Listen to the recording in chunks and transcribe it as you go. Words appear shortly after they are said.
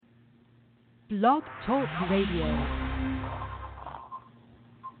Blog Talk Radio.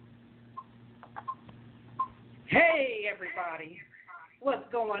 Hey, everybody. What's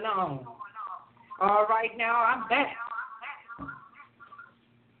going on? All right, now I'm back.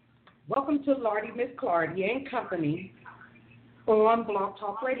 Welcome to Lardy Miss Clardy and Company on Blog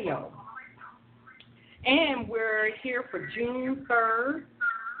Talk Radio. And we're here for June 3rd,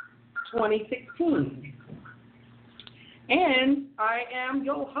 2016. And I am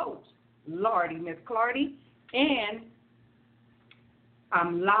your host, Lardy Miss Clardy, and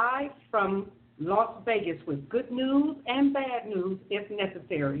I'm live from Las Vegas with good news and bad news if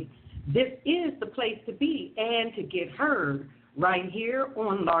necessary. This is the place to be and to get heard right here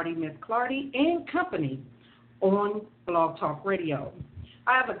on Lardy Miss Clardy and Company on Blog Talk Radio.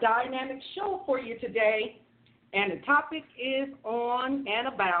 I have a dynamic show for you today, and the topic is on and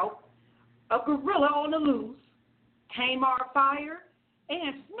about a gorilla on the loose, Tamar fired,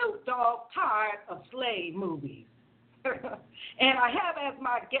 and Snoop Dogg tired of slave movies. And I have as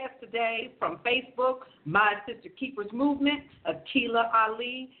my guest today from Facebook, My Sister Keepers Movement, Akila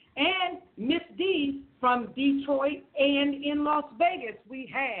Ali, and Miss D from Detroit, and in Las Vegas we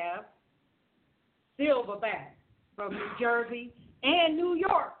have Silverback from New Jersey and New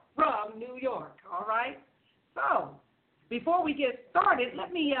York from New York, all right? So before we get started,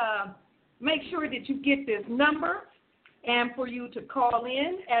 let me make sure that you get this number, and for you to call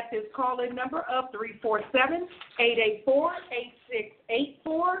in at this call-in number of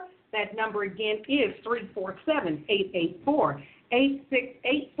 347-884-8684. That number again is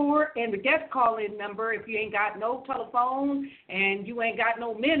 347-884-8684. And the guest call-in number, if you ain't got no telephone and you ain't got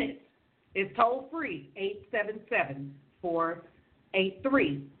no minutes, is toll-free,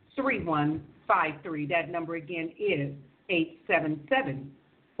 877-483-3153. That number again is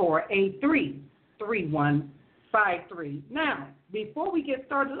 877-483-3153. Now, before we get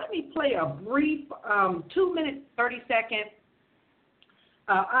started, let me play a brief 2-minute, 30-second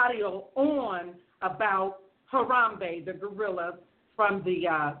audio on about Harambe, the gorilla from the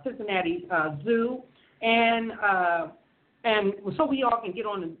Cincinnati Zoo, and so we all can get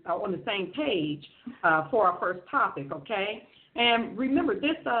on the same page for our first topic, okay? And remember,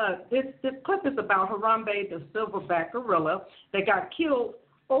 this clip is about Harambe, the silverback gorilla that got killed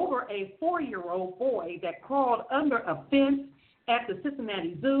over a 4-year-old boy that crawled under a fence at the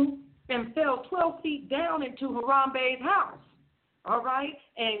Cincinnati Zoo and fell 12 feet down into Harambe's house. All right?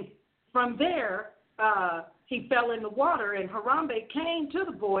 And from there, he fell in the water, and Harambe came to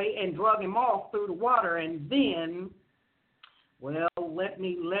the boy and drug him off through the water. And then, well, let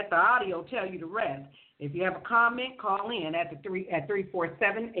the audio tell you the rest. If you have a comment, call in at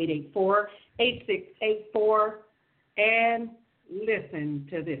 347-884-8684 and listen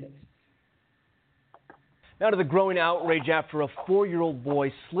to this. Now to the growing outrage after a 4-year-old boy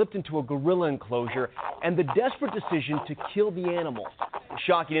slipped into a gorilla enclosure and the desperate decision to kill the animal. The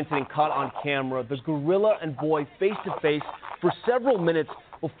shocking incident caught on camera the gorilla and boy face to face for several minutes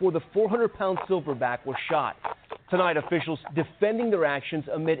before the 400-pound silverback was shot. Tonight, officials defending their actions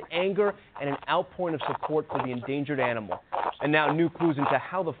amid anger and an outpouring of support for the endangered animal. And now new clues into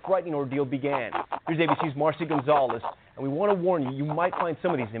how the frightening ordeal began. Here's ABC's Marcy Gonzalez, and we want to warn you, you might find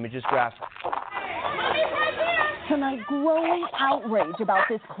some of these images graphic. Tonight, growing outrage about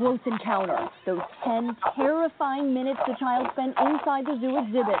this close encounter. Those 10 terrifying minutes the child spent inside the zoo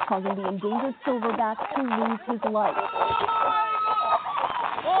exhibit, causing the endangered silverback to lose his life.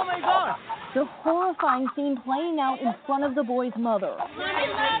 Oh my God! The horrifying scene playing out in front of the boy's mother.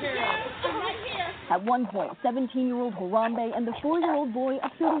 At one point, 17-year-old Harambe and the 4-year-old boy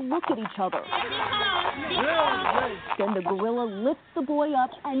appear to look at each other. Then the gorilla lifts the boy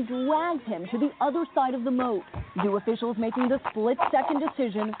up and drags him to the other side of the moat. Zoo officials making the split-second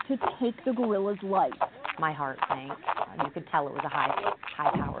decision to take the gorilla's life. My heart sank. You could tell it was a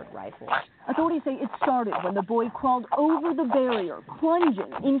high-powered rifle. Authorities say it started when the boy crawled over the barrier,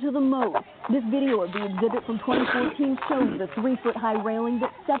 plunging into the moat. This video of the exhibit from 2014 shows the 3-foot-high railing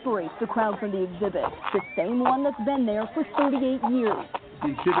that separates the crowd from the exhibit, the same one that's been there for 38 years. The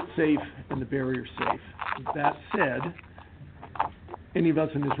exhibit's safe and the barrier's safe. That said, any of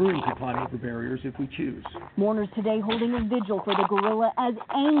us in this room can climb over barriers if we choose. Mourners today holding a vigil for the gorilla as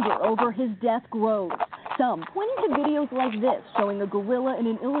anger over his death grows. Some pointing to videos like this showing a gorilla in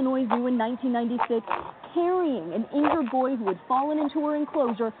an Illinois zoo in 1996 carrying an injured boy who had fallen into her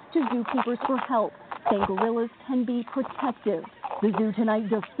enclosure to zookeepers for help, saying gorillas can be protective. The zoo tonight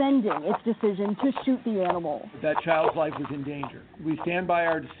defending its decision to shoot the animal. That child's life was in danger. We stand by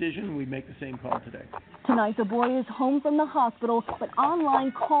our decision and we make the same call today. Tonight, the boy is home from the hospital, but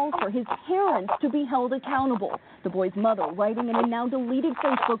online calls for his parents to be held accountable. The boy's mother writing in a now deleted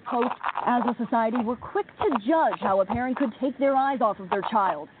Facebook post, as a society, we're quick to judge how a parent could take their eyes off of their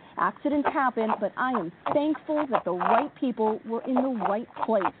child. Accidents happen, but I am thankful that the right people were in the right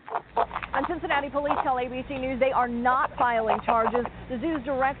place. And Cincinnati police tell ABC News they are not filing charges. The zoo's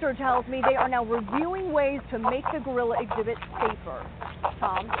director tells me they are now reviewing ways to make the gorilla exhibit safer.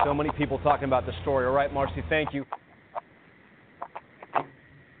 Tom? So many people talking about the story. All right, Marcy, thank you.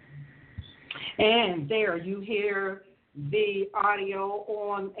 And there you hear the audio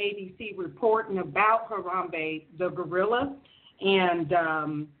on ABC reporting about Harambe, the gorilla. And,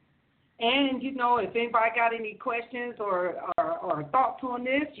 you know, if anybody got any questions or thoughts on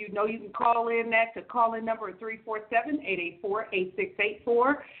this, you know you can call in at the call-in number of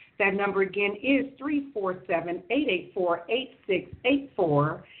 347-884-8684. That number again is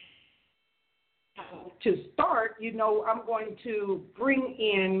 347-884-8684. To start, you know, I'm going to bring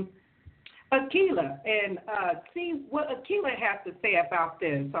in Akila and see what Akila has to say about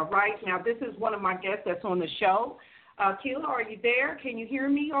this, all right? Now, this is one of my guests that's on the show. Akila, are you there? Can you hear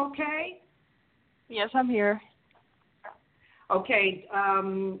me okay? Yes, I'm here. Okay.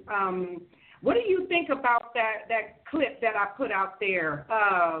 What do you think about that clip that I put out there?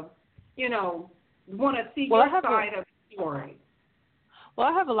 You know, want to see your side of the story. Well,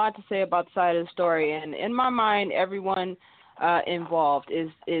 I have a lot to say about the side of the story, and in my mind, everyone involved is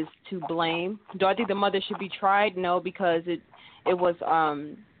to blame. Do I think the mother should be tried? No, because it was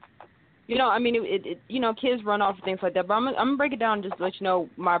you know, I mean, it you know, kids run off and things like that. But I'm gonna break it down and just let you know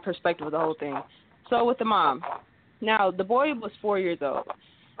my perspective of the whole thing. So with the mom, now the boy was 4 years old.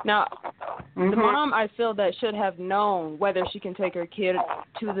 Now, the mom, I feel that should have known whether she can take her kid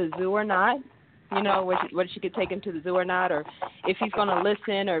to the zoo or not. You know, whether she could take him to the zoo or not, or if he's gonna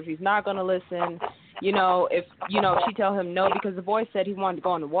listen or if he's not gonna listen. You know, if she tell him no, because the boy said he wanted to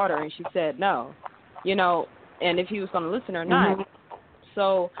go in the water and she said no. You know, and if he was gonna listen or not.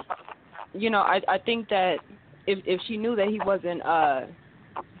 So, you know, I think that if she knew that he wasn't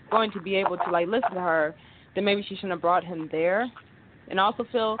going to be able to like listen to her, then maybe she shouldn't have brought him there. And I also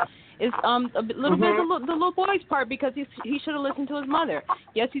feel it's a little bit the little boy's part, because he should have listened to his mother.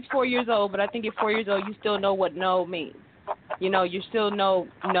 Yes, he's 4 years old, but I think at 4 years old you still know what no means. You know, you still know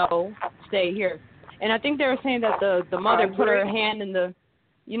no, stay here. And I think they were saying that the mother put her hand in the,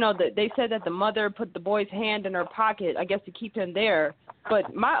 you know, they said that the mother put the boy's hand in her pocket, I guess to keep him there.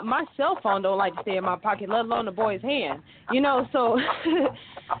 But my cell phone don't like to stay in my pocket, let alone the boy's hand. You know, so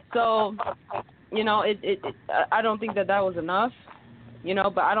so you know, I don't think that was enough. You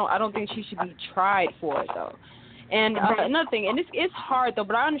know, but I don't think she should be tried for it though. And another thing, and it's hard though,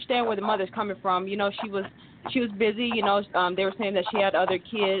 but I understand where the mother's coming from. You know, she was busy. You know, they were saying that she had other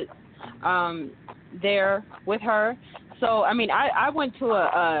kids there with her. So I mean, I went to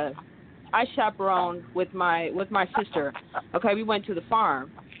I chaperoned with my sister. Okay, we went to the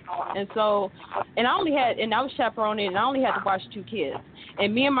farm, and I was chaperoning, and I only had to watch 2 kids.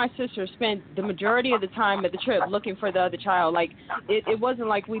 And me and my sister spent the majority of the time at the trip looking for the other child. Like it wasn't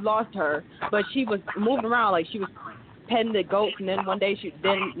like we lost her, but she was moving around. Like she was petting the goats, and then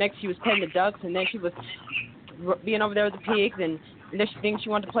next she was petting the ducks, and then she was being over there with the pigs, and then she thinks she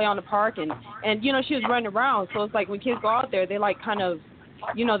wanted to play on the park, and you know, she was running around. So it's like when kids go out there, they like kind of,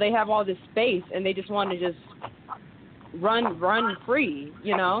 you know, they have all this space and they just want to just run free,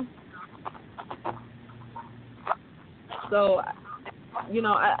 you know. So, you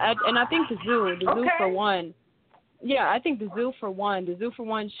know, I think the zoo for one. Yeah, I think the zoo for one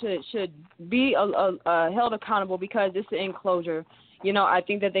should be held accountable, because it's an enclosure. You know, I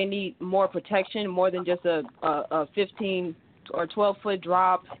think that they need more protection, more than just a 15 or 12-foot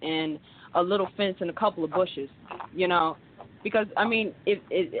drop and a little fence and a couple of bushes, you know. Because, I mean,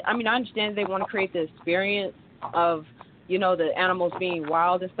 I understand they want to create the experience of, you know, the animals being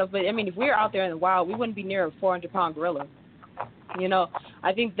wild and stuff. But, I mean, if we were out there in the wild, we wouldn't be near a 400-pound gorilla. You know,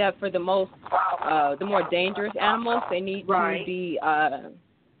 I think that for the more dangerous animals, they need to be,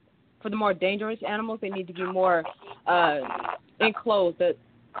 for the more dangerous animals, they need to be more enclosed,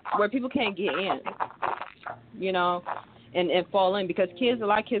 where people can't get in, you know, and fall in. Because a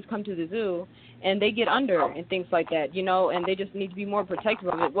lot of kids come to the zoo and they get under and things like that, you know, and they just need to be more protective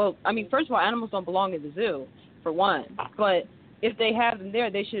of it. Well, I mean, first of all, animals don't belong in the zoo, for one. But if they have them there,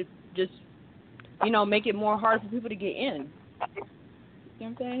 they should just, you know, make it more hard for people to get in. You know what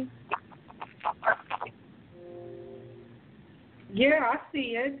I'm saying? Yeah, I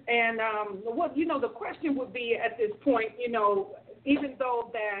see it. And what, you know, the question would be at this point, you know, even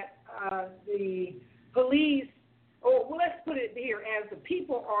though that the police or well, let's put it here, as the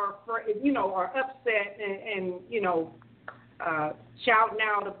people are, are upset and shouting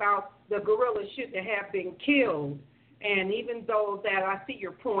out about the gorilla shouldn't have been killed. And even though that I see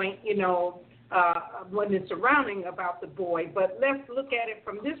your point, when it's surrounding about the boy, but let's look at it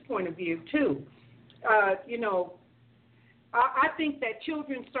from this point of view too. I think that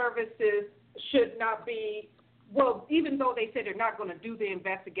children's services should not be, well, even though they said they're not going to do the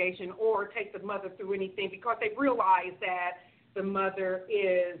investigation or take the mother through anything because they realize that the mother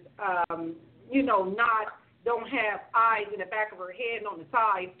is, don't have eyes in the back of her head and on the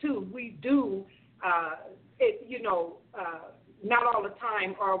sides too. We do, not all the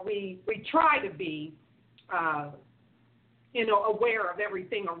time are we try to be, aware of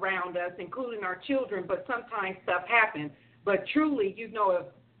everything around us, including our children, but sometimes stuff happens. But truly, if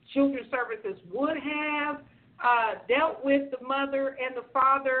Children's Services would have dealt with the mother and the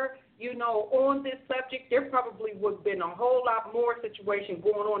father, on this subject, there probably would have been a whole lot more situation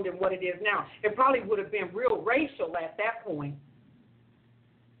going on than what it is now. It probably would have been real racial at that point.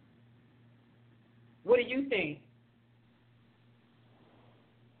 What do you think?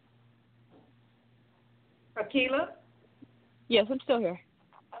 Akila? Yes, I'm still here.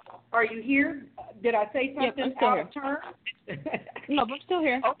 Are you here? Did I say something out of turn? No, but I'm still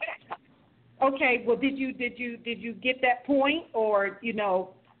here. Okay. Well, did you get that point, or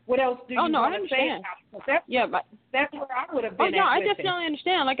what else do you want to say? That's where I would have been. I definitely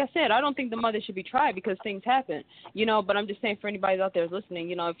understand. Like I said, I don't think the mother should be tried because things happen. But I'm just saying for anybody out there listening,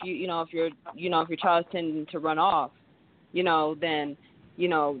 if your child's tending to run off, then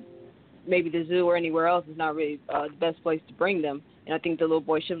maybe the zoo or anywhere else is not really the best place to bring them. And I think the little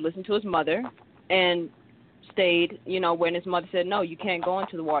boy should have listened to his mother and stayed, when his mother said, no, you can't go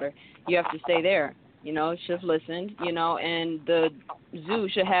into the water. You have to stay there. Should have listened, and the zoo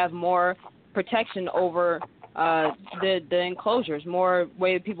should have more protection over the enclosures, more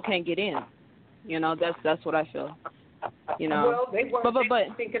way that people can't get in. That's what I feel. Well, they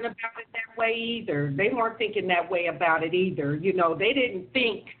weren't thinking about it that way either. They weren't thinking that way about it either. They didn't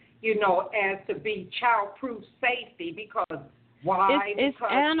think, as to be child-proof safety because why? It's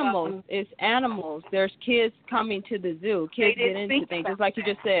animals. It's animals. There's kids coming to the zoo. Kids get into things, just like you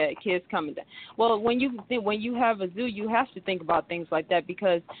just said. Kids coming down. Well, when you have a zoo, you have to think about things like that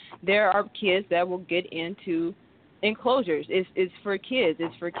because there are kids that will get into enclosures. It's for kids.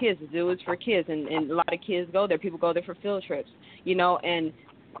 It's for kids. The zoo is for kids, and a lot of kids go there. People go there for field trips, and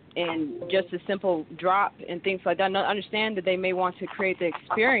just a simple drop and things like that. I understand that they may want to create the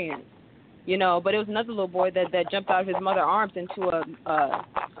experience. But it was another little boy that jumped out of his mother's arms into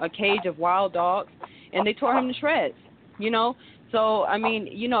a cage of wild dogs, and they tore him to shreds, So, I mean,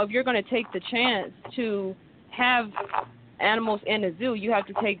 if you're going to take the chance to have animals in a zoo, you have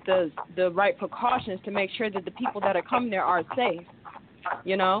to take the right precautions to make sure that the people that are coming there are safe,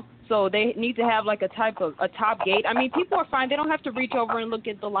 So they need to have like a top gate. I mean, people are fine. They don't have to reach over and look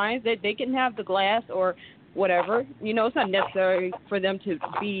at the lions. They can have the glass or whatever. It's not necessary for them to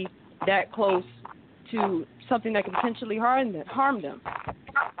be that close to something that could potentially harm them,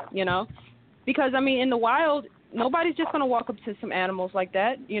 because I mean in the wild nobody's just going to walk up to some animals like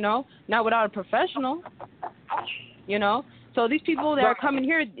that, not without a professional, so these people that are coming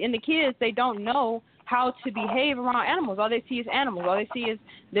here and the kids, they don't know how to behave around animals. All they see is animals. All they see is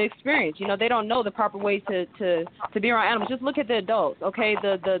the experience. They don't know the proper way to be around animals. Just look at the adults, okay?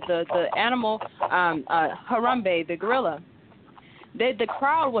 The animal, Harambe, the gorilla. The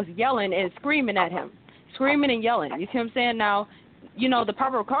crowd was yelling and screaming at him, screaming and yelling. You see what I'm saying? Now, the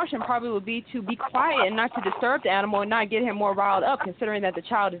proper precaution probably would be to be quiet and not to disturb the animal and not get him more riled up, considering that the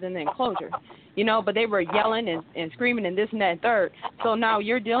child is in the enclosure. But they were yelling and screaming and this and that and third. So now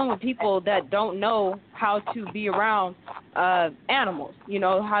you're dealing with people that don't know how to be around animals,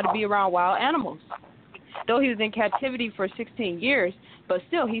 how to be around wild animals. Though he was in captivity for 16 years, but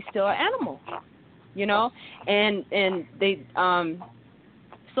still, he's still an animal. And they,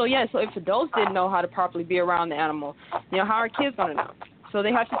 so if adults didn't know how to properly be around the animal, how are kids going to know? So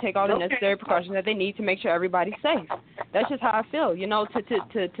they have to take all the necessary precautions that they need to make sure everybody's safe. That's just how I feel,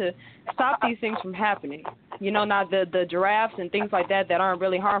 to stop these things from happening. Now the giraffes and things like that aren't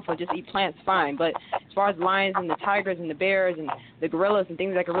really harmful, just eat plants, fine. But as far as lions and the tigers and the bears and the gorillas and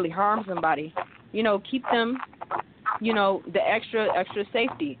things that can really harm somebody, keep them, the extra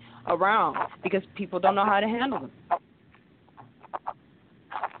safety around because people don't know how to handle them.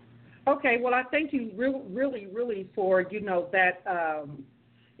 Okay, well, I thank you really for that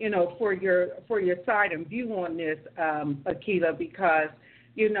for your side and view on this, Akila, because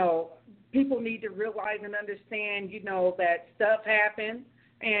people need to realize and understand that stuff happens,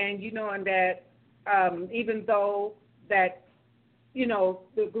 and and that even though that,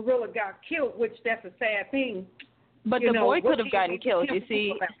 the gorilla got killed, which that's a sad thing. But the boy could have gotten killed, you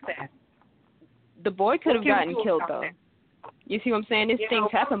see. The boy could have gotten killed, though. You see what I'm saying? These things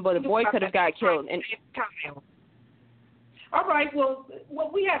happen, but the boy could have got killed. And all right, well,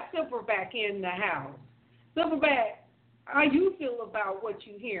 we have Silverback in the house. Silverback, how you feel about what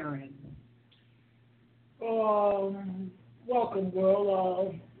you're hearing? Welcome,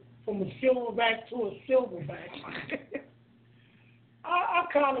 world. From a silverback to a silverback.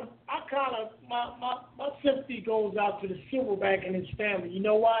 My sympathy goes out to the silverback and his family. You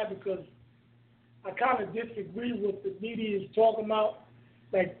know why? Because I kind of disagree with the media is talking about,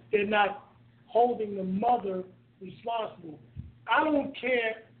 like they're not holding the mother responsible. I don't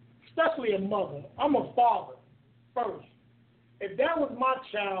care, especially a mother. I'm a father first. If that was my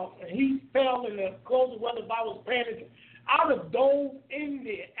child and he fell in the clothes of weather, if I was paying attention, I would have dove in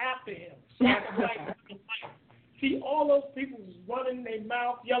there after him. So I could see all those people running their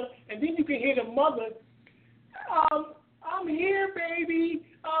mouth, yelling, and then you can hear the mother, I'm here, baby.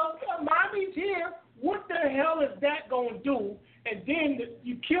 Mommy's here. What the hell is that going to do? And then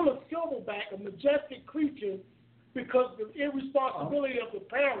you kill a silverback, a majestic creature, because of the irresponsibility of the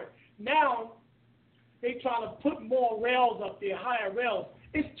parent. Now, they trying to put more rails up there, higher rails.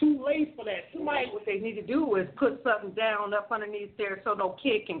 It's too late for that. What they need to do is put something down up underneath there so no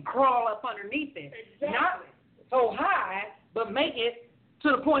kid can crawl up underneath it. Exactly. Not so high, but make it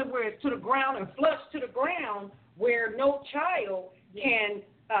to the point where it's to the ground and flush to the ground where no child can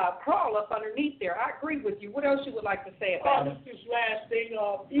crawl up underneath there. I agree with you. What else you would like to say about it? This last thing,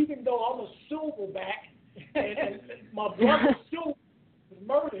 even though I'm a silverback and my brother still was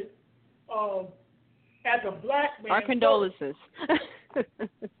murdered, as a black man. Our condolences. As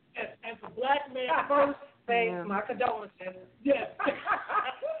a black man first. My condolences. Yes.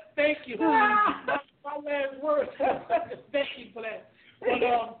 Thank you. My last word. Thank you for that.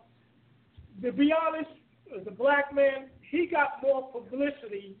 But to be honest, as a black man, he got more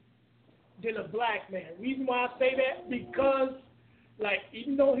publicity than a black man. Reason why I say that, because,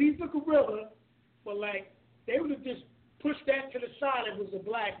 even though he's a gorilla, but, they would have just pushed that to the side if it was a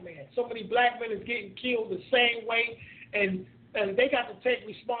black man. So many black men is getting killed the same way, and they got to take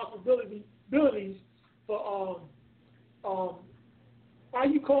responsibilities for, how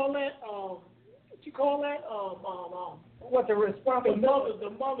you call that? What you call that? What the responsibility? The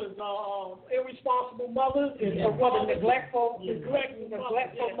mothers, irresponsible mothers, and the neglectful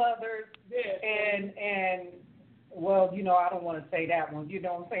mothers. Mothers, yeah. And well, I don't want to say that one. You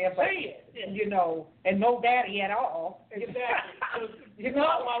know what I'm saying? But, say it. And no daddy at all. Exactly.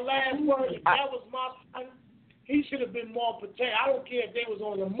 My last word. If that was my son, he should have been more protected. I don't care if they was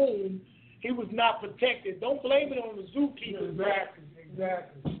on the moon. He was not protected. Don't blame it on the zookeeper.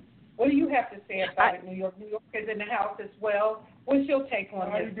 Exactly. What do you have to say about it, New York? New York is in the house as well. What's your take on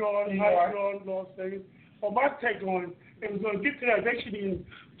this? How you doing, Las Vegas? Well, my take on it was going to get to that. They should even,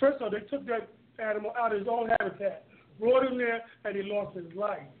 first of all, they took that animal out of his own habitat, brought him there, and he lost his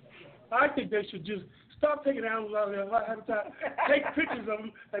life. I think they should just stop taking animals out of their habitat, take pictures of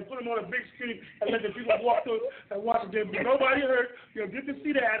them, and put them on a big screen, and let the people walk through and watch them. Nobody hurt. You'll get to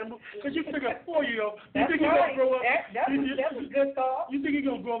see the animal. Because you figure a 4-year-old, you think he's going to grow up? That's a good thought. You think he's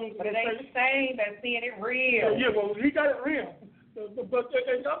going to grow up? But it ain't the same as seeing it real. Yeah, well, he got it real. But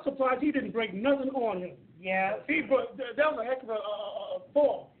I'm surprised he didn't break nothing on him. Yeah. That was a heck of a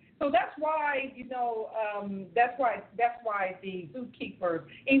fall. So that's why, that's why the zookeepers,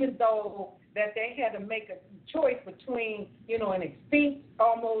 even though that they had to make a choice between, an extinct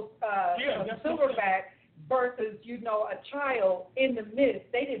almost silverback versus, a child in the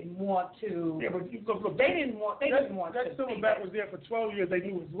midst, they didn't want to. Yeah, but look, they didn't want that to. silverback was there for 12 years. They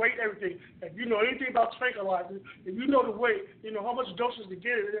knew his weight, everything. If you know anything about tranquilizers, if you know the weight, you know how much doses to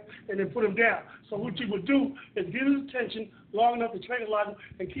get it, and then put him down. So what you would do is get his attention long enough to tranquilize him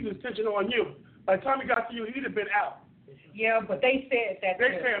and keep his attention on you. By the time he got to you, he'd have been out. Yeah, but they said that.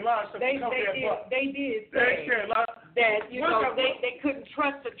 They said a lot of stuff. They did say a lot that they couldn't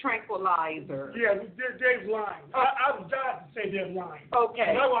trust the tranquilizer. Yeah, Dave's lying. I was dying to say they're lying.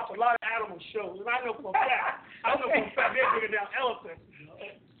 Okay. I watch a lot of animal shows, and I know for a fact. They're bringing down elephants.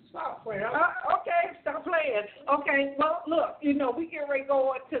 Stop playing. Okay, stop playing. Okay, well, look, we get ready to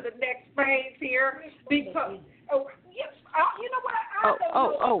go on to the next phase here because you know what? I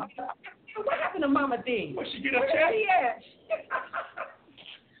don't know. What happened to Mama D? Well, she get her check?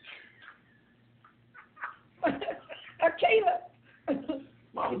 Kayla.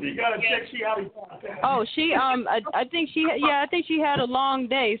 Mama D got a check. She out of Oh, she I think she had a long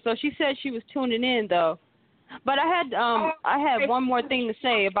day, so she said she was tuning in though. But I had one more thing to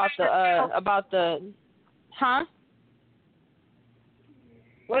say about the huh?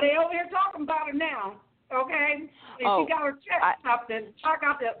 Well, they over here talking about it now, okay? And she got her check something. Check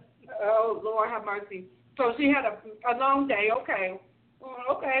out the, oh, Lord have mercy. So she had a long day, okay.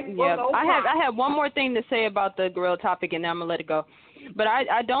 Okay. Yeah, well, I had one more thing to say about the gorilla topic, and then I'm gonna let it go. But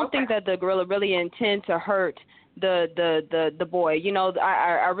I don't think that the gorilla really intend to hurt the boy. You know,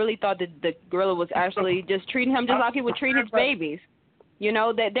 I really thought that the gorilla was actually just treating him just like he would treat his babies. You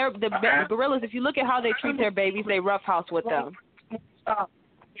know, that the gorillas, if you look at how they treat their babies, they roughhouse with them.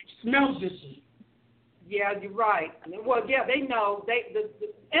 Smell this. Yeah, you're right. Well, yeah, they know. The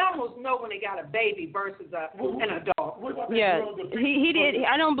animals know when they got a baby versus an adult. Yeah, he did.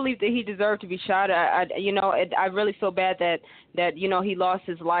 I don't believe that he deserved to be shot. I really feel bad that he lost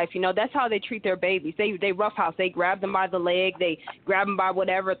his life. You know, that's how they treat their babies. They roughhouse. They grab them by the leg. They grab them by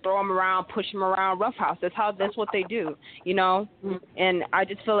whatever, throw them around, push them around, roughhouse. That's what they do. You know, and I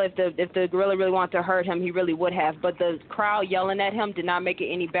just feel if the gorilla really wanted to hurt him, he really would have. But the crowd yelling at him did not make it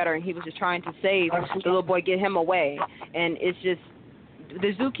any better, and he was just trying to save the little boy, get him away. And it's just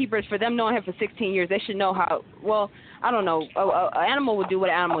the zookeepers, for them knowing him for 16 years, they should know how. Well, I don't know. An animal would do what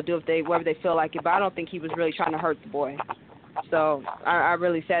an animal would do wherever they feel like it. But I don't think he was really trying to hurt the boy. So I'm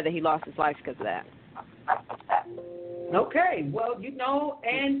really sad that he lost his life because of that. Okay, well,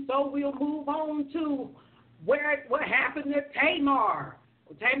 and so we'll move on to what happened to Tamar.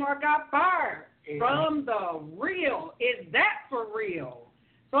 Well, Tamar got fired from the real. Is that for real?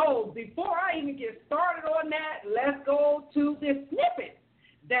 So before I even get started on that, let's go to this snippet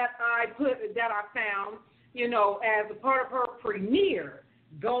that I found, as a part of her premiere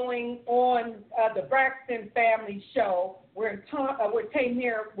going on the Braxton Family Show where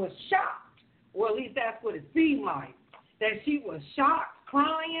Tamar was shocked. Well, at least that's what it seemed like, that she was shocked,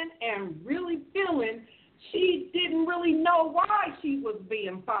 crying, and really feeling she didn't really know why she was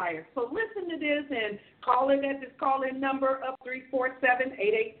being fired. So listen to this and call it at this call-in number of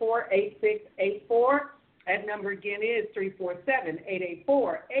 347-884-8684. That number again is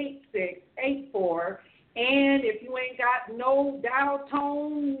 347-884-8684. And if you ain't got no dial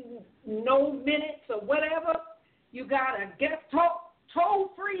tone, no minutes or whatever, you got a guest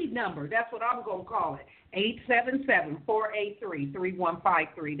toll-free number. That's what I'm going to call it,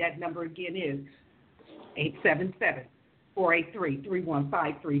 877-483-3153. That number again is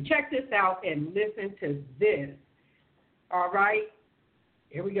 877-483-3153. Check this out and listen to this. All right,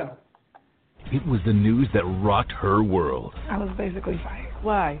 here we go. It was the news that rocked her world. I was basically fired.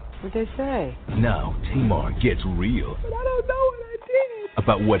 Why? What'd they say? Now Tamar gets real. But I don't know what I did.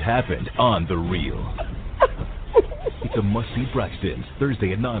 About what happened on The Real. It's a must-see Braxton's,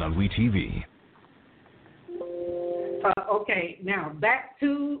 Thursday at 9 on WeTV. Okay, now back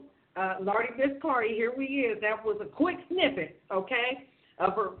to Lordy Miss Cardi. Here we is. That was a quick snippet, okay,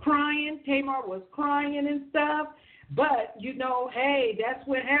 of her crying. Tamar was crying and stuff. But, hey, that's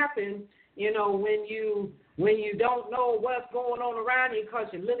what happens, when you don't know what's going on around you because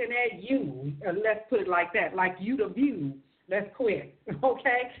you're looking at you. Let's put it like that, like you the view. Let's quit,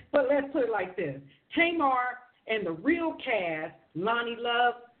 okay? But let's put it like this. Tamar and the real cast, Lonnie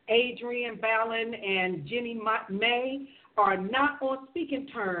Love, Adrian Ballin, and Jenny May, are not on speaking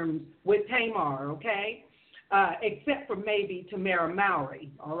terms with Tamar, okay? Except for maybe Tamara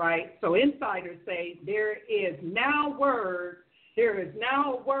Mowry, all right? So insiders say there is now word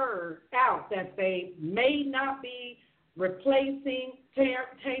out that they may not be replacing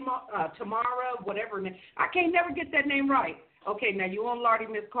Tamara, whatever name. I can't never get that name right. Okay, now you on Lordy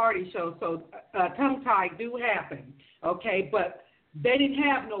Miss Cardi show, so tongue-tie do happen, okay? But they didn't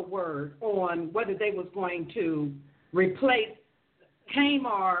have no word on whether they was going to replace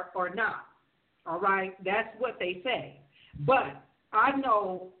Tamar or not. All right, that's what they say. But I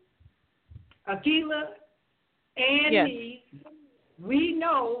know Akila and me, we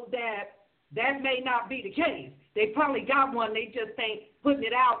know that may not be the case. They probably got one. They just ain't putting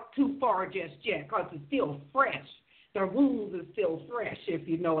it out too far just yet because it's still fresh. Their wounds are still fresh, if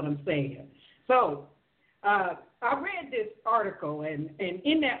you know what I'm saying. So I read this article, and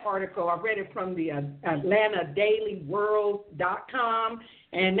in that article, I read it from the AtlantaDailyWorld.com,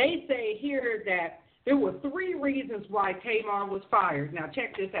 and they say here that there were 3 reasons why Tamar was fired. Now,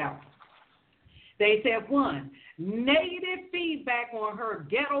 check this out. They said, 1, negative feedback on her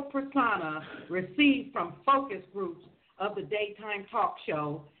ghetto persona received from focus groups of the daytime talk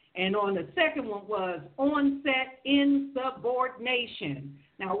show, and on the second one was on-set insubordination.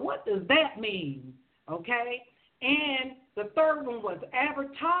 Now, what does that mean? Okay? And the third one was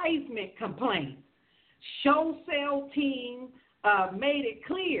advertisement complaints. Show sale team made it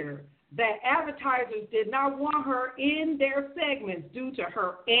clear that advertisers did not want her in their segments due to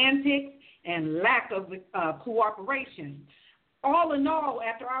her antics and lack of cooperation. All in all,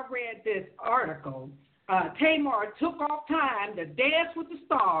 after I read this article, Tamar took off time to dance with the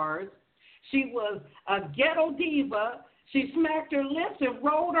stars. She was a ghetto diva. She smacked her lips and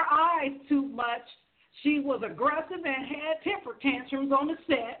rolled her eyes too much. She was aggressive and had temper tantrums on the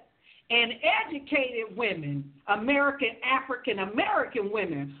set. And educated women, African-American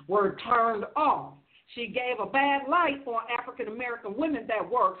women, were turned off. She gave a bad light on African-American women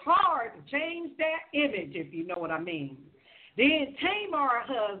that worked hard to change that image, if you know what I mean. Then Tamar's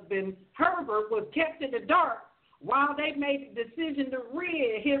husband, Herbert, was kept in the dark while they made the decision to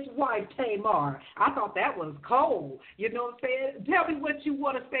rid his wife, Tamar. I thought that was cold. You know what I'm saying? Tell me what you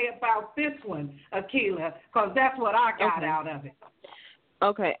want to say about this one, Akilah, because that's what I got out of it.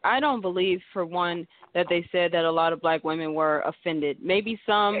 Okay, I don't believe, for one, that they said that a lot of black women were offended. Maybe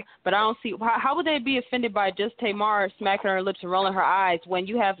some, but I don't see how would they be offended by just Tamar smacking her lips and rolling her eyes when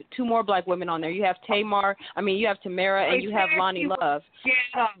you have two more black women on there. You have Tamara, and you have Lonnie Love.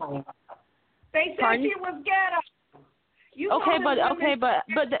 Ghetto. They said she was ghetto.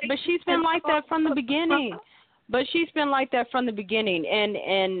 But she's been like that from the beginning. But she's been like that from the beginning,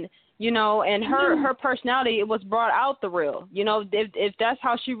 and you know, and her personality, it was brought out the real. You know, if that's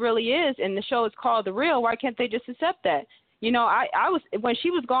how she really is, and the show is called The Real, why can't they just accept that? You know, I was, when she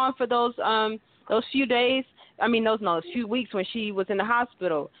was gone for those few days, those few weeks when she was in the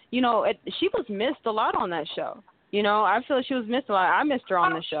hospital, you know, she was missed a lot on that show. You know, I feel she was missed a lot. I missed her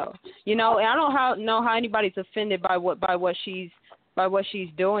on the show. You know, and I don't know how anybody's offended by what she's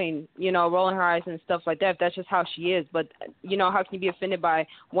doing, you know, rolling her eyes and stuff like that, if that's just how she is. But, you know, how can you be offended by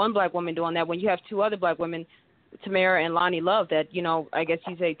one black woman doing that when you have two other black women, Tamara and Lonnie Love, that, you know, I guess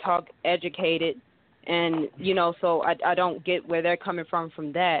you say talk educated, and, you know, so I don't get where they're coming from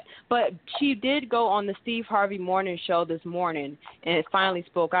that. But she did go on the Steve Harvey Morning Show this morning and it finally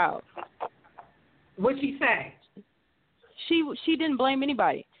spoke out. What'd she say? She didn't blame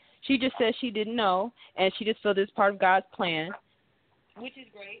anybody. She just said she didn't know, and she just felt it's part of God's plan. Which is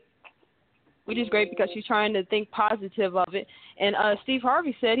great because she's trying to think positive of it. And Steve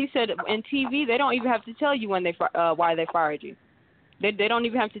Harvey said, in TV they don't even have to tell you when why they fired you. They don't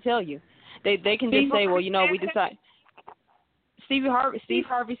even have to tell you. They can just say, well, you know, we decide. Steve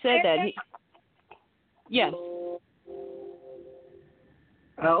Harvey said that. Yes.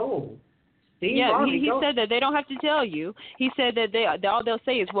 Oh. He said that they don't have to tell you. He said that all they'll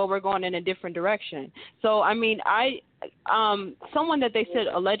say is, well, we're going in a different direction. So, I mean, someone that they said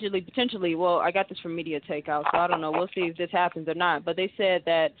allegedly, potentially, well, I got this from Media Takeout, so I don't know. We'll see if this happens or not. But they said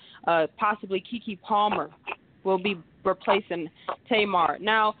that possibly Keke Palmer will be replacing Tamar.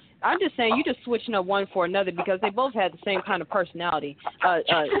 Now, I'm just saying, you just switching up one for another because they both had the same kind of personality,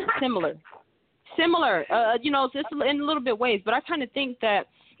 similar, you know, just in a little bit ways. But I kind of think that.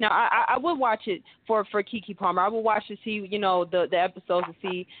 Now, I would watch it for Keke Palmer. I would watch to see, you know, the episodes to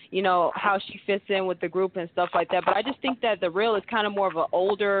see, you know, how she fits in with the group and stuff like that. But I just think that The Real is kind of more of an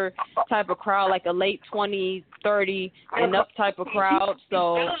older type of crowd, like a late 20, 30 and up type of crowd.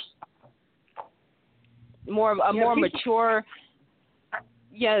 So more mature.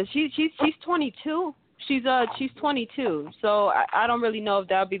 Yeah, she's 22. She's 22. So I don't really know if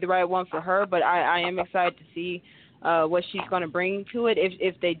that would be the right one for her, but I am excited to see what she's going to bring to it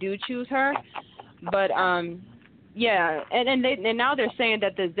if they do choose her. But yeah, and now they're saying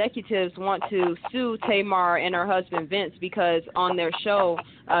that the executives want to sue Tamar and her husband Vince because on their show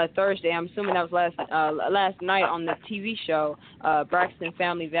Thursday, I'm assuming that was last night on the TV show Braxton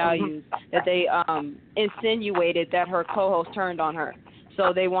Family Values, that they insinuated that her co-host turned on her.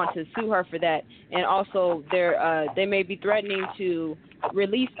 So they want to sue her for that, and also they may be threatening to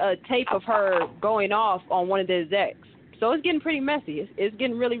release a tape of her going off on one of the execs. So it's getting pretty messy. It's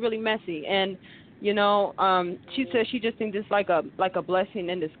getting really, really messy. And you know, she said she just thinks it's like a blessing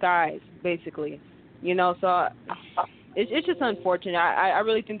in disguise, basically. You know, so it's just unfortunate. I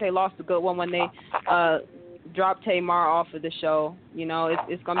really think they lost a good one when they dropped Tamar off of the show. You know,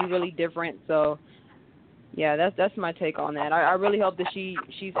 it's gonna be really different. So yeah, that's my take on that. I really hope that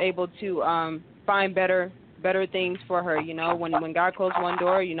she's able to find better things for her. You know, when God closes one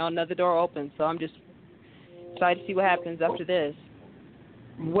door, you know, another door opens. So I'm just excited to see what happens after this.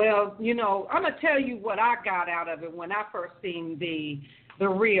 Well, you know, I'm gonna tell you what I got out of it when I first seen the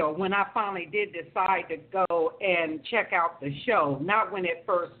Real. When I finally did decide to go and check out the show, not when it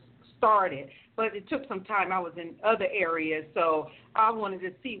first started, but it took some time. I was in other areas, so I wanted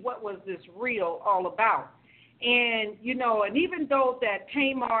to see what was this Real all about. And you know, and even though that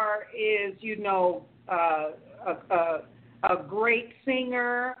Tamar is, you know, a great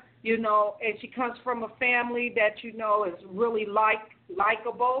singer, you know, and she comes from a family that, you know, is really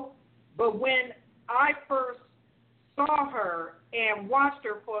likable. But when I first saw her and watched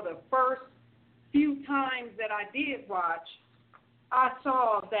her for the first few times that I did watch, I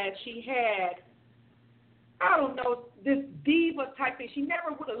saw that she had, I don't know, this diva type thing. She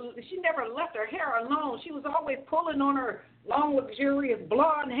never left her hair alone. She was always pulling on her long, luxurious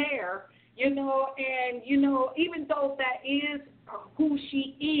blonde hair, you know, and, you know, even though that is who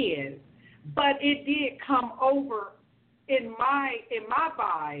she is, but it did come over in my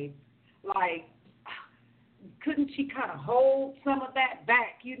vibe, like, couldn't she kind of hold some of that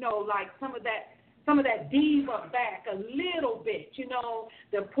back, you know, like some of that diva back a little bit, you know,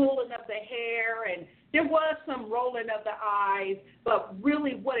 the pulling of the hair, and there was some rolling of the eyes, but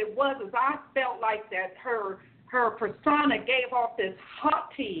really what it was is I felt like that her persona gave off this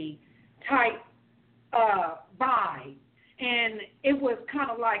haughty type vibe. And it was kind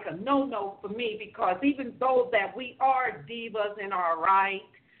of like a no-no for me, because even though that we are divas in our right,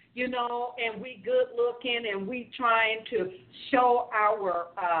 you know, and we good looking and we trying to show our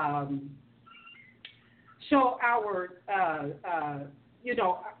you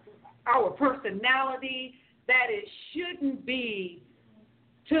know, our personality, that it shouldn't be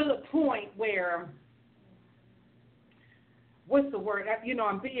to the point where, what's the word? You know,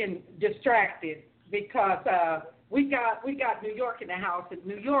 I'm being distracted because we got New York in the house, and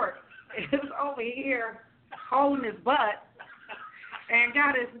New York is over here holding his butt and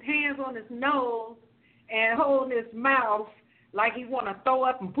got his hands on his nose and holding his mouth like he want to throw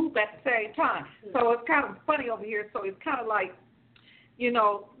up and poop at the same time. So it's kind of funny over here. So it's kind of like, you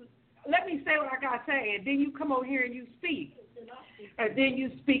know, let me say what I got to say, and then you come over here and you speak. And then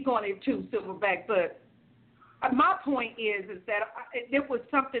you speak on it too, Silverback. But my point is that it was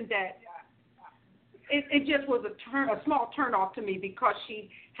something that it just was a small turn off to me, because she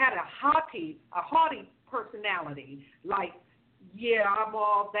had a haughty personality, like, yeah, I'm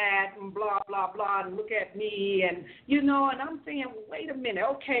all that and blah, blah, blah, and look at me, and, you know, and I'm saying, well, wait a minute,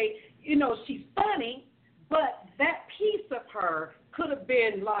 okay, you know, she's funny, but that piece of her could have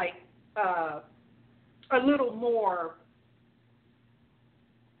been like a little more,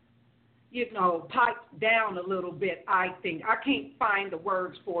 you know, piped down a little bit, I think. I can't find the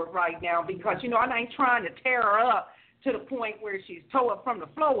words for it right now, because, you know, I ain't trying to tear her up to the point where she's tore up from the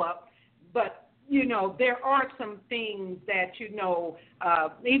flow up, but, you know, there are some things that, you know,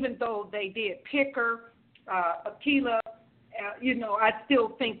 even though they did pick her, Akilah, you know, I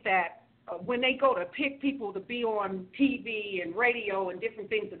still think that when they go to pick people to be on TV and radio and different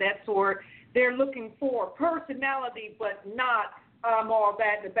things of that sort, they're looking for personality, but not all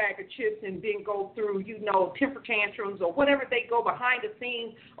that in a bag of chips, and then go through, you know, temper tantrums or whatever they go behind the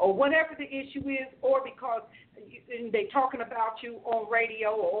scenes, or whatever the issue is, or because they're talking about you on radio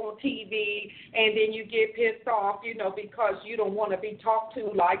or on TV, and then you get pissed off, you know, because you don't want to be talked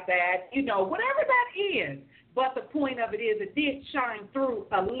to like that, you know, whatever that is. But the point of it is, it did shine through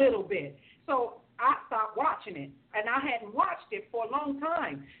a little bit. So I stopped watching it, and I hadn't watched it for a long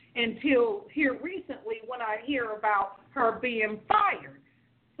time until here recently when I hear about her being fired.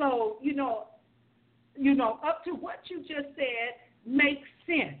 So, you know, up to what you just said makes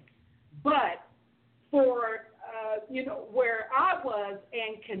sense. But for, you know, where I was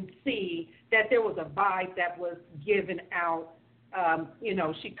and can see that there was a vibe that was given out, you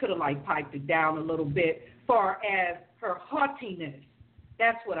know, she could have, like, piped it down a little bit far as her haughtiness.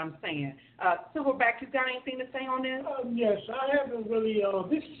 That's what I'm saying. Silverback, you got anything to say on this? Yes, I haven't really.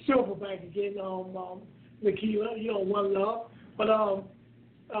 This is Silverback again, Nakia, you know, one love. But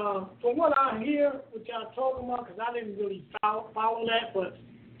from what I hear, what y'all talking about, because I didn't really follow that, but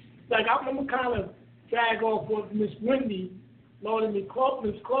like I'm gonna kind of drag off what Miss Wendy, Miss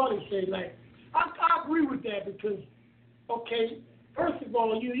Claudia said. Like I agree with that, because okay, first of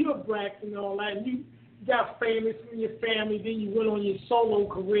all, you're black and all that, and you got famous in your family, then you went on your solo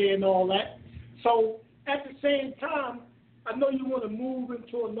career and all that. So at the same time, I know you want to move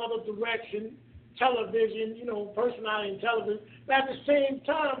into another direction, television, you know, personality in television. But at the same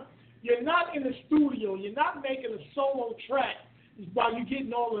time, you're not in the studio. You're not making a solo track while you're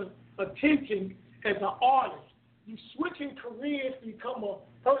getting all the attention as an artist. You're switching careers to become a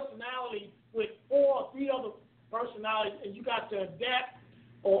personality with 4 or 3 other personalities, and you got to adapt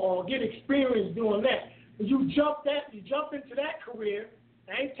or get experience doing that. When you jump into that career,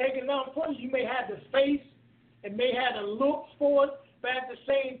 I ain't taking nothing for you. You may have the face and may have the looks for it, but at the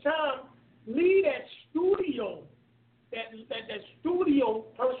same time, leave that studio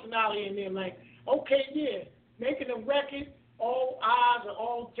personality in there. Like, okay, yeah, making a record, all eyes are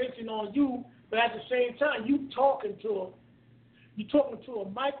all attention on you, but at the same time, you talking to You're talking to a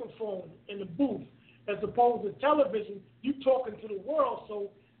microphone in the booth as opposed to television. You're talking to the world.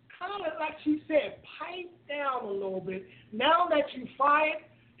 So kind of like she said, pipe down a little bit. Now that you fired,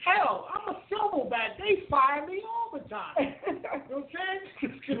 hell, I'm a silverback. They fire me all the time. You know what I'm saying?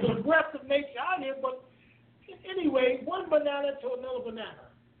 It's an aggressive nature out here. But anyway, one banana to another banana.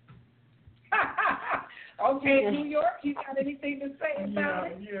 Okay, New York, you got anything to say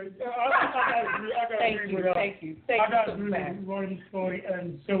about it? Yeah. I got to agree with her. Thank you. I got to agree with Ronnie Story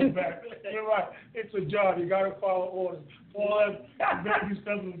and Silverback. You're right. It's a job. You got to follow orders. All that baby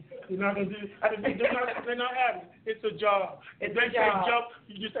stuff, you're not going to do. They're not having it. It's a job. If they say jump,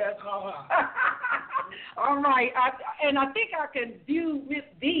 you just ask how high. All right. I think I can view Miss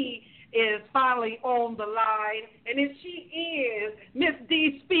D is finally on the line. And if she is, Miss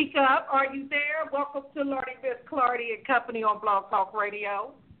D, speak up. Are you there? Welcome to Lordy Miss Clardy and Company on Blog Talk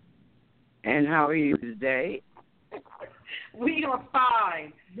Radio. And how are you today? We are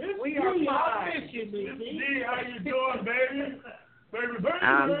fine. We are fine. Miss D, how you doing, baby? Baby.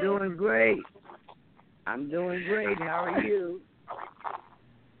 I'm doing great. How are you?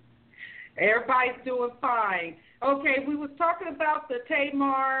 Everybody's doing fine. Okay, we was talking about the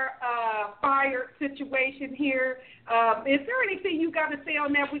Tamar fire situation here. Is there anything you got to say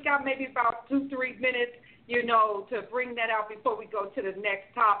on that? We got maybe about 2-3 minutes, to bring that out before we go to the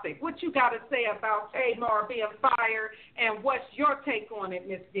next topic. What you got to say about Tamar being fired, and what's your take on it,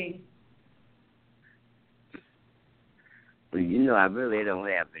 Miss D? Well, I really don't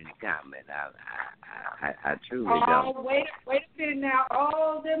have any comment. I truly don't. Oh, wait a minute now.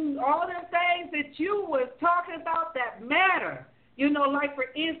 All them things that you was talking about that matter. Like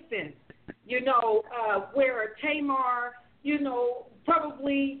for instance, where Tamar,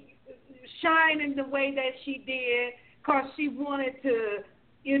 probably shine in the way that she did because she wanted to,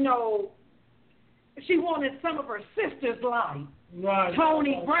 she wanted some of her sister's life. Right.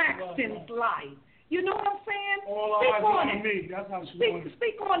 Tony Braxton's life. You know what I'm saying? Speak on it. Me. That's how she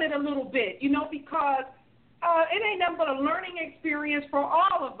speak on it a little bit, because it ain't nothing but a learning experience for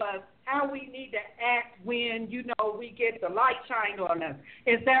all of us, how we need to act when, we get the light shined on us.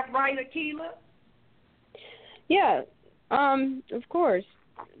 Is that right, Akilah? Yeah, of course.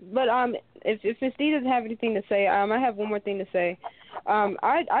 But if Ms. D doesn't have anything to say, I have one more thing to say.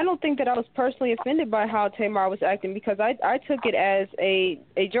 I don't think that I was personally offended by how Tamar was acting because I took it as a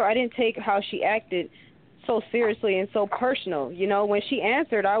joke. I didn't take how she acted so seriously and so personal. When she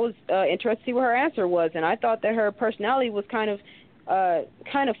answered, I was interested to see what her answer was, and I thought that her personality was kind of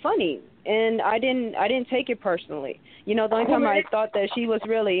funny, and I didn't take it personally. The only time I thought that she was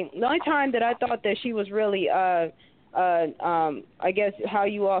really I guess how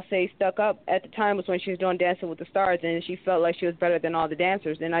you all say stuck up at the time was when she was doing Dancing with the Stars, and she felt like she was better than all the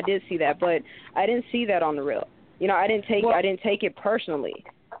dancers, and I did see that, but I didn't see that on the real. I didn't take it personally.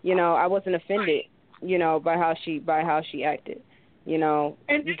 I wasn't offended, by how she acted.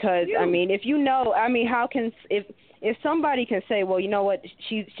 Because how can if somebody can say, well, you know what,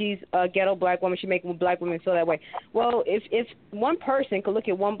 she's a ghetto black woman, she making black women feel that way. Well, if one person could look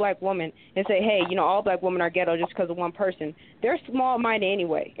at one black woman and say, hey, all black women are ghetto just because of one person, they're small-minded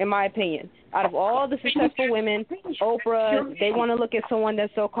anyway, in my opinion. Out of all the successful women, Oprah, they want to look at someone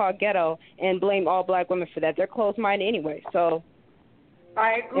that's so-called ghetto and blame all black women for that. They're closed-minded anyway. So,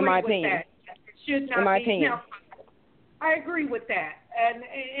 I agree in my with opinion. that. It should not in my be. opinion. Now, I agree with that,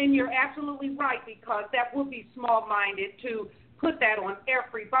 and you're absolutely right because that would be small-minded to put that on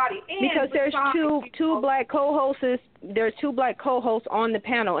everybody. And because there's two black co-hosts. There's two black co-hosts on the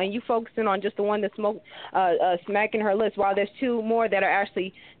panel, and you focusing on just the one that's smacking her lips, while there's two more that are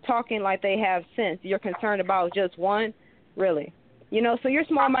actually talking like they have sense. You're concerned about just one, really. So you're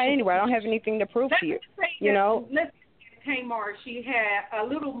small-minded anyway. I don't have anything to prove to you. Listen, Tamar, she had a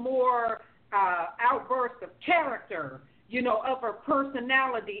little more outburst of character. Of her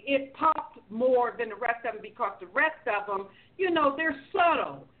personality. It popped more than the rest of them because the rest of them, they're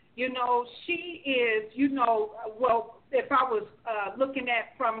subtle. She is, well, if I was looking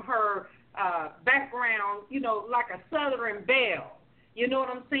at from her background, like a Southern belle. You know what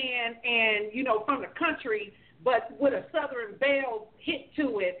I'm saying? And, from the country, but with a Southern belle hit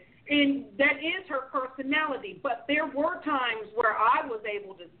to it. And that is her personality. But there were times where I was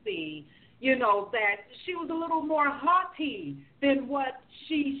able to see that she was a little more haughty than what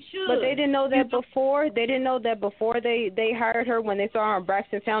she should. But they didn't know that before. They didn't know that before they hired her when they saw her on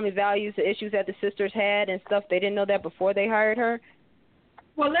Braxton Family Values, the issues that the sisters had and stuff. They didn't know that before they hired her.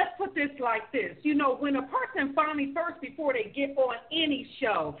 Well, let's put this like this. When a person finally first, before they get on any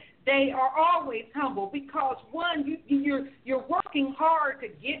show, they are always humble because, one, you're working hard to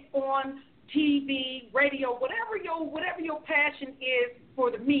get on TV, radio, whatever your passion is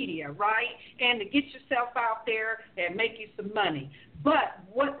for the media, right? And to get yourself out there and make you some money. But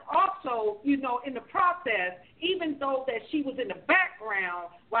what also, you know, in the process, even though that she was in the background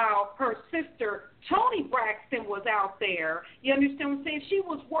while her sister Toni Braxton was out there, you understand what I'm saying? She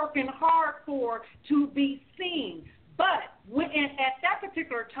was working hard to be seen. But at that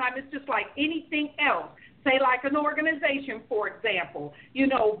particular time, it's just like anything else. Say like an organization, for example. You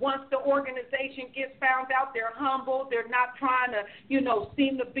know, once the organization gets found out, they're humble. They're not trying to, you know,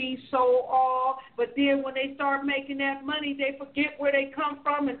 seem to be so all. But then when they start making that money, they forget where they come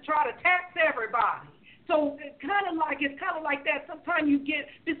from and try to tax everybody. So it's kind of like that. Sometimes you get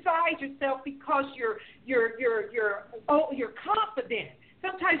beside yourself because you're confident.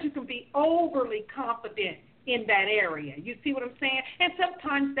 Sometimes you can be overly confident in that area. You see what I'm saying? And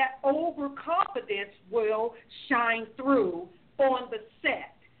sometimes that overconfidence will shine through on the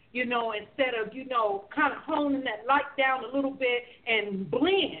set, you know, instead of, you know, kind of honing that light down a little bit and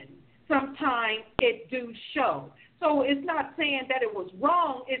blend. Sometimes it do show. So it's not saying that it was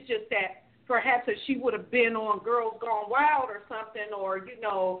wrong. It's just that perhaps if she would have been on Girls Gone Wild or something, or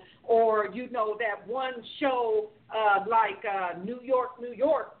that one show like New York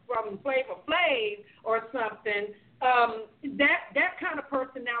from Flavor Flav or something, that kind of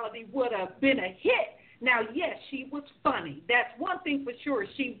personality would have been a hit. Now, yes, she was funny. That's one thing for sure.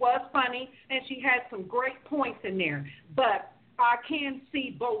 She was funny, and she had some great points in there. But I can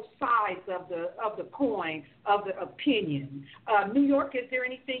see both sides of the coin, of the opinion. New York, is there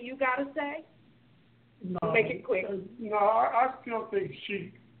anything you got to say? No, make it quick. No, I still think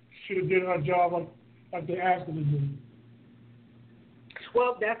she should have did her job like they asked her to do.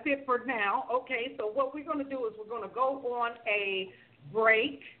 Well, that's it for now. Okay, so what we're going to do is we're going to go on a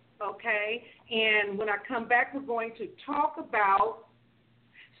break, okay? And when I come back, we're going to talk about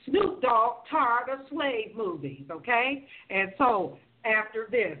Snoop Dogg Tired of Slave movies, okay? And so after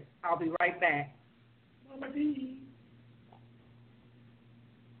this, I'll be right back. Mama D.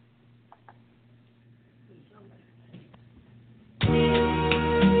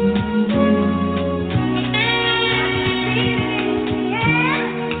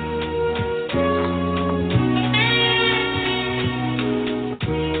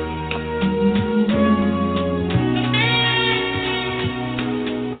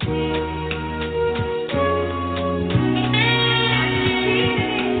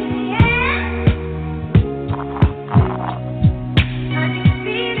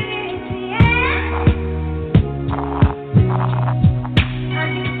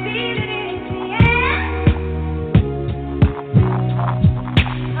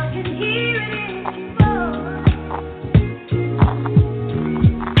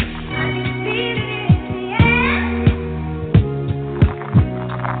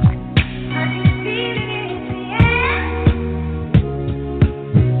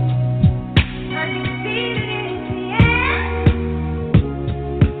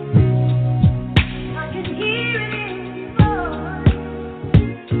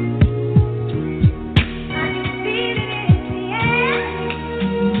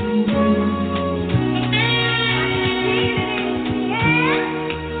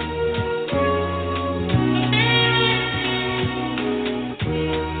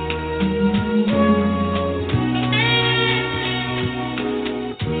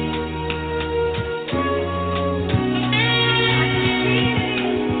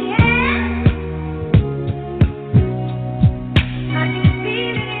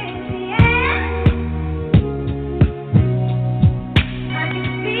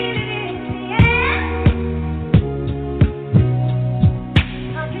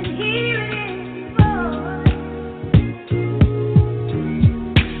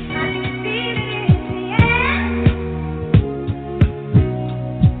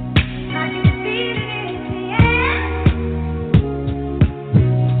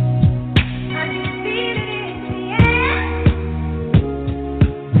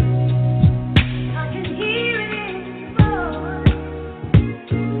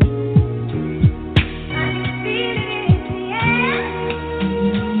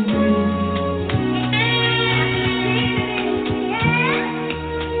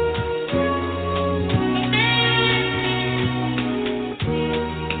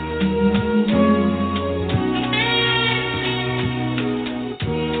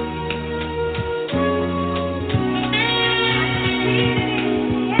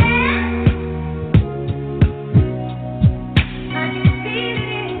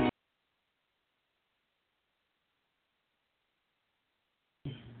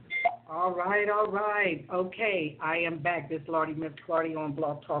 All right, all right. Okay, I am back. This is Lardy Miss Clardy on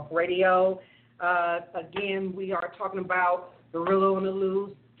Blog Talk Radio. Again, we are talking about Gorilla on the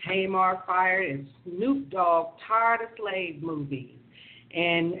Loose, Tamar fired, and Snoop Dogg tired of slave movies.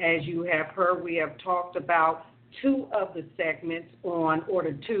 And as you have heard, we have talked about two of the segments or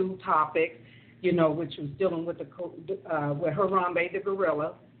the two topics, which was dealing with with Harambe the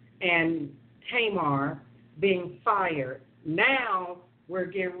gorilla and Tamar being fired. Now we're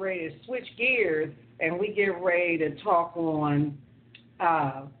getting ready to switch gears and we get ready to talk on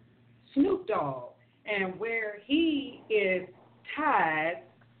Snoop Dogg and where he is tired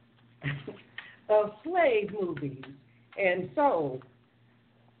of slave movies. And so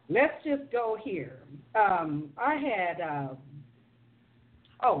let's just go here. I had,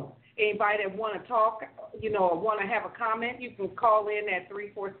 anybody that want to talk, or want to have a comment, you can call in at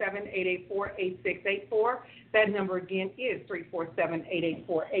 347-884-8684. That number again is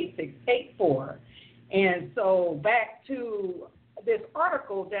 347-884-8684. And so back to this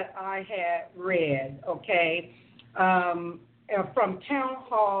article that I had read, from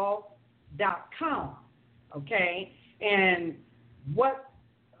townhall.com, and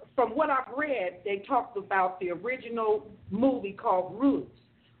from what I've read, they talked about the original movie called Roots,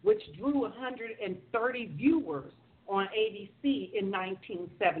 which drew 130 viewers on ABC in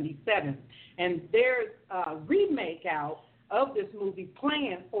 1977. And there's a remake out of this movie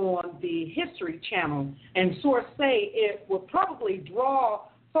playing on the History Channel, and sources say it will probably draw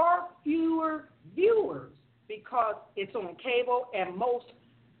far fewer viewers because it's on cable and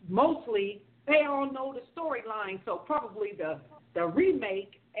mostly they all know the storyline, so probably the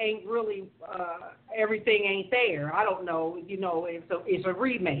remake ain't really, everything ain't there. I don't know, it's a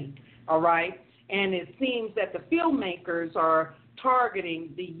remake, all right? And it seems that the filmmakers are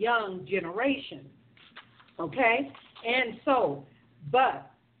targeting the young generation, okay? And so,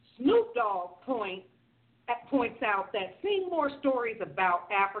 but Snoop Dogg points out that seeing more stories about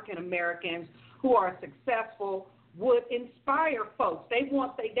African Americans who are successful would inspire folks. He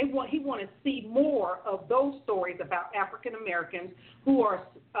want to see more of those stories about African Americans who are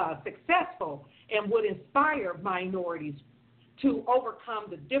successful and would inspire minorities to overcome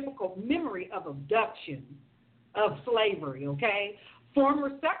the difficult memory of abduction, of slavery, okay?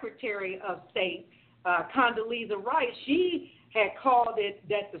 Former Secretary of State Condoleezza Rice, she had called it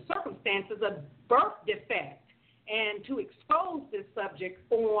that the circumstances of birth defect, and to expose this subject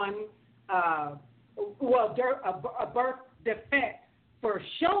on a birth defect for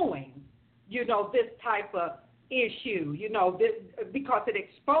showing, this type of issue, because it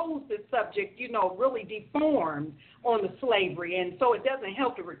exposed the subject, really deformed on the slavery, and so it doesn't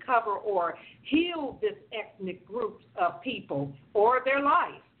help to recover or heal this ethnic groups of people or their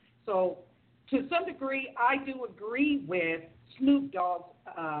life. So to some degree, I do agree with Snoop Dogg's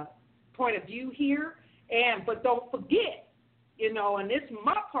point of view here, but don't forget, and this is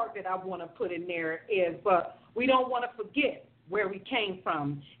my part that I want to put in there is, but we don't want to forget where we came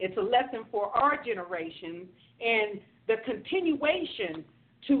from. It's a lesson for our generation and the continuation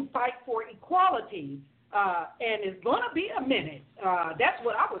to fight for equality. And it's going to be a minute. That's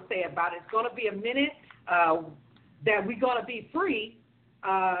what I would say about it. It's going to be a minute that we're going to be free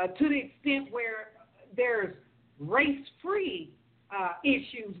to the extent where there's race-free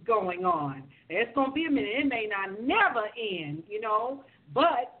issues going on. It's going to be a minute. It may not never end,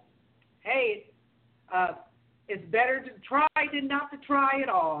 but, hey, it's better to try than not to try at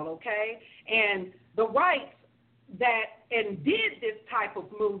all, okay? And the whites that did this type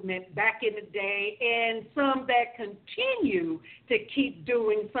of movement back in the day and some that continue to keep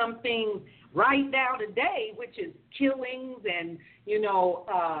doing some things right now today, which is killings and,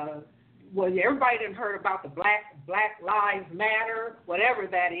 everybody done heard about the Black Lives Matter, whatever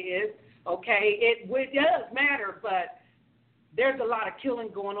that is, okay? It does matter, but there's a lot of killing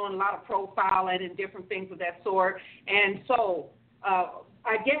going on, a lot of profiling and different things of that sort. And so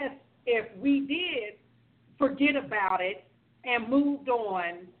I guess if we did forget about it and moved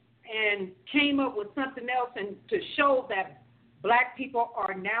on and came up with something else and to show that black people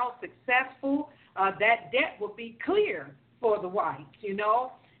are now successful, that debt will be clear for the whites,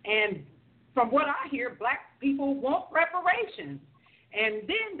 And from what I hear, black people want reparations. And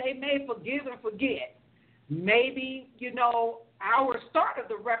then they may forgive and forget. Maybe, our start of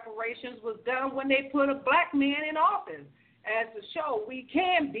the reparations was done when they put a black man in office as to show we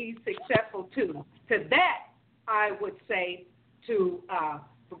can be successful too. To that, I would say to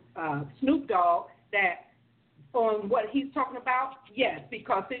Snoop Dogg that on what he's talking about, yes,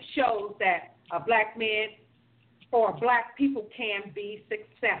 because it shows that a black man or black people can be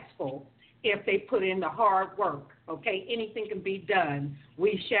successful. if they put in the hard work. Okay, anything can be done.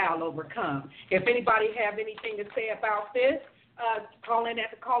 We shall overcome. If anybody have anything to say about this, call in at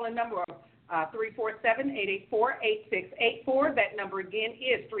the call-in number of 347-884-8684. That number again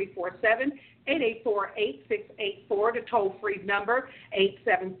is 347-884-8684. The toll-free number,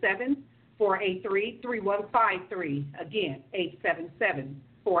 877-483-3153. Again,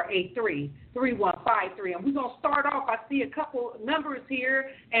 877-483-3153. And we're going to start off. I see a couple numbers here,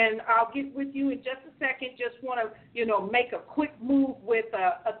 and I'll get with you in just a second. Just want to, make a quick move with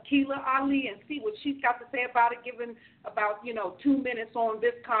Akila Ali and see what she's got to say about it, given about, 2 minutes on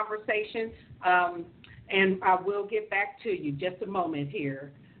this conversation. And I will get back to you just a moment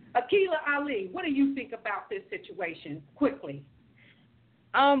here. Akila Ali, what do you think about this situation? Quickly.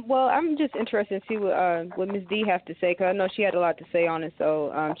 Well, I'm just interested to see what Ms. D has to say, because I know she had a lot to say on it.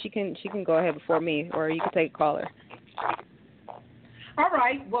 So she can go ahead before me, or you can take a caller. All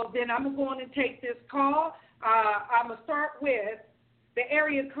right. Well, then I'm going to take this call. I'm going to start with the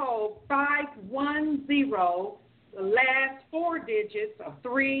area code 510, the last 4 digits of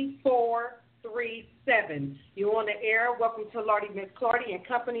 3437. You're on the air. Welcome to Lardy Miss Clardy and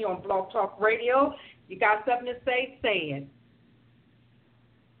Company on Blog Talk Radio. You got something to say? Say it.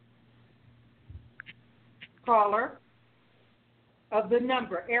 Caller of the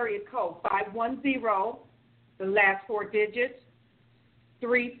number, area code 510, the last 4 digits,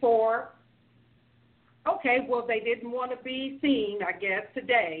 34. Okay, well, they didn't want to be seen, I guess,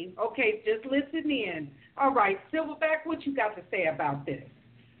 today. Okay, just listen in. All right, Silverback, what you got to say about this?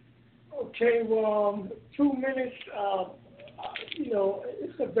 Okay, well, 2 minutes,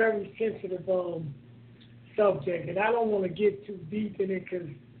 it's a very sensitive subject, and I don't want to get too deep in it because...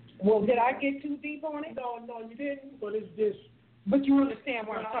 Well, did I get too deep on it? No, you didn't, but it's just... But you understand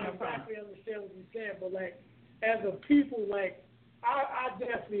where I'm coming from. I exactly understand what you're saying, but, as a people, I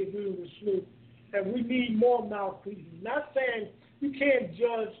definitely agree with Snoop that we need more mouthpieces. Not saying you can't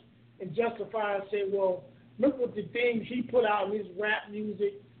judge and justify and say, well, look what the things he put out in his rap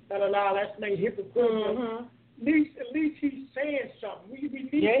music, that's made hypocritical. Mm-hmm. At least he's saying something. We need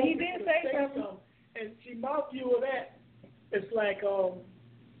he did say something. And see, my view of that, it's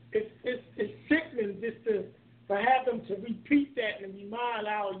it's sickening just to have them to repeat that and remind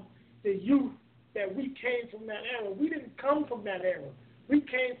the youth that we came from that era. We didn't come from that era. We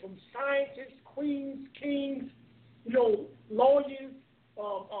came from scientists, queens, kings, lawyers,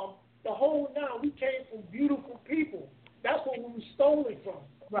 the whole nine. We came from beautiful people. That's what we were stolen from.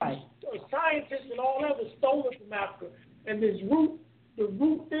 Right. Scientists and all that was stolen from Africa. And the root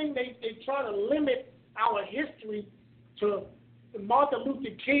thing, they try to limit our history to the Martin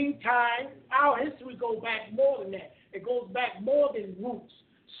Luther King time. Our history goes back more than that. It goes back more than roots,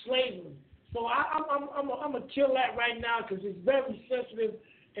 slavery. So I'm gonna kill that right now because it's very sensitive,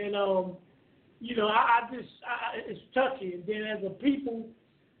 and it's touchy. And then as a people,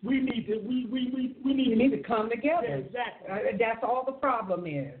 we need to come together. Yeah, exactly. That's all the problem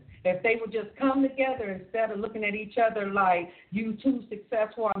is. If they would just come together instead of looking at each other like, you too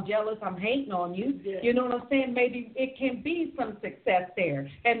successful, I'm jealous, I'm hating on you. Yeah. You know what I'm saying? Maybe it can be some success there.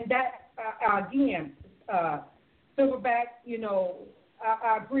 And that, again, Silverback,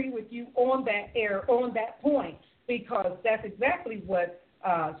 I agree with you on that point, because that's exactly what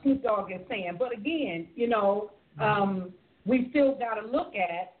Snoop Dogg is saying. But again, we still got to look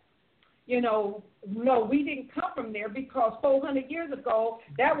at, no, we didn't come from there, because 400 years ago,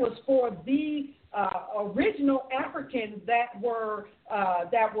 that was for the original Africans that were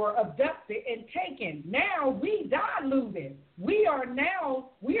abducted and taken. Now we diluted. We are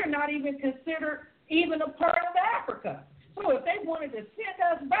not even considered even a part of Africa. So if they wanted to send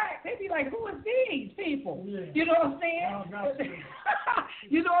us back, they'd be like, who are these people? Yeah. You know what I'm saying?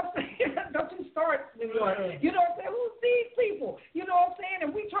 You know what I'm saying? Don't you start, New York. Yeah. You know what I'm saying? Who's these people? You know what I'm saying?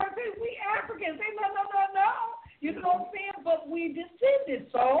 And we try to say, we Africans. They no. You know what I'm saying? But we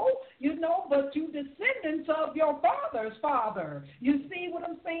descended, but you descendants of your father's father. You see what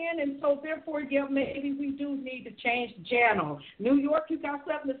I'm saying? And so therefore, yeah, maybe we do need to change the channel. New York, you got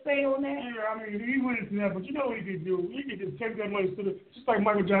something to say on that? Yeah, I mean, he went into that, but you know what he could do? He could just take that money, just like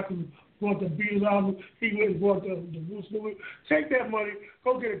Michael Jackson bought the Beatles album, he went and bought the Bruce movie. Take that money,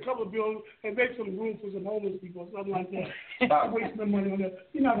 go get a couple of bills, and make some room for some homeless people, something like that. Stop wasting the money on that.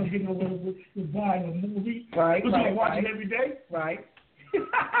 You're not going to get nowhere with buying a movie. Right. You're going to watch it every day. Right.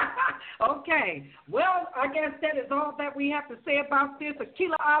 Okay. Well, I guess that is all that we have to say about this.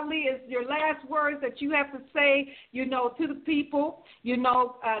 Akila Ali, is your last words that you have to say, to the people,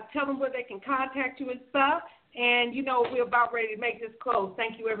 tell them where they can contact you and stuff. And, we're about ready to make this close.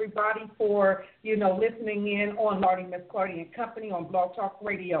 Thank you, everybody, for, listening in on Lardy, Miss Clardy and Company on Blog Talk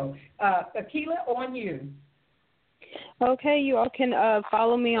Radio. Akila, on you. Okay, you all can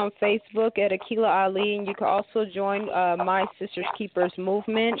follow me on Facebook at Akila Ali, and you can also join My Sisters Keepers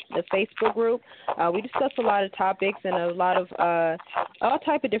Movement, the Facebook group. We discuss a lot of topics and a lot of all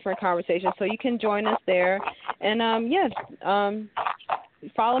type of different conversations, so you can join us there. And,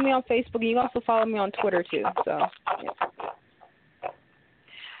 follow me on Facebook. You can also follow me on Twitter, too. So, yeah.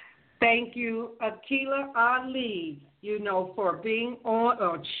 Thank you, Akila Ali, for being on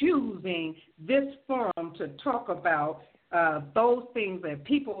or choosing this forum to talk about those things that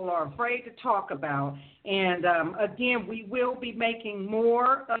people are afraid to talk about. And, again, we will be making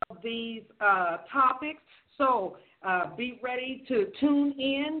more of these topics. So be ready to tune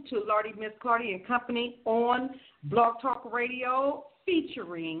in to Lardy, Miss Clardy and Company on Blog Talk Radio,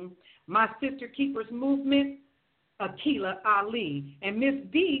 featuring My Sister Keepers Movement, Akila Ali, and Miss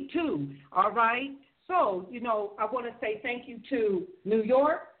D, too, all right? So, I want to say thank you to New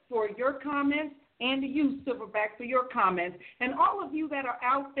York for your comments and to you, Silverback, for your comments. And all of you that are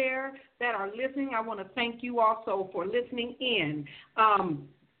out there that are listening, I want to thank you also for listening in.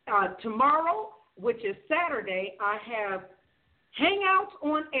 Tomorrow, which is Saturday, I have Hangouts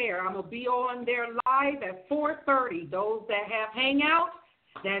on air. I'm going to be on there live at 4:30. Those that have Hangouts,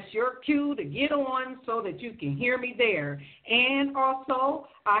 that's your cue to get on so that you can hear me there. And also,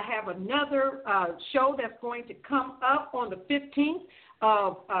 I have another show that's going to come up on the 15th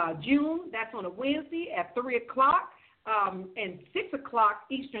of June. That's on a Wednesday at 3 o'clock and 6 o'clock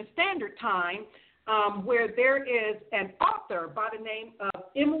Eastern Standard Time, where there is an author by the name of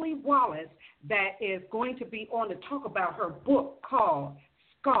Emily Wallace that is going to be on to talk about her book called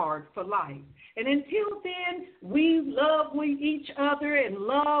Scarred for Life. And until then, we love each other and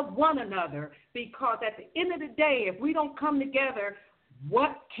love one another, because at the end of the day, if we don't come together,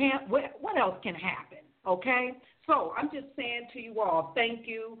 what else can happen, okay? So I'm just saying to you all, thank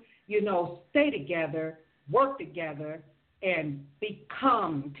you. Stay together, work together, and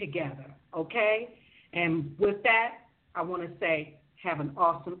become together, okay? And with that, I want to say have an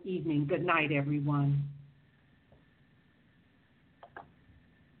awesome evening. Good night, everyone.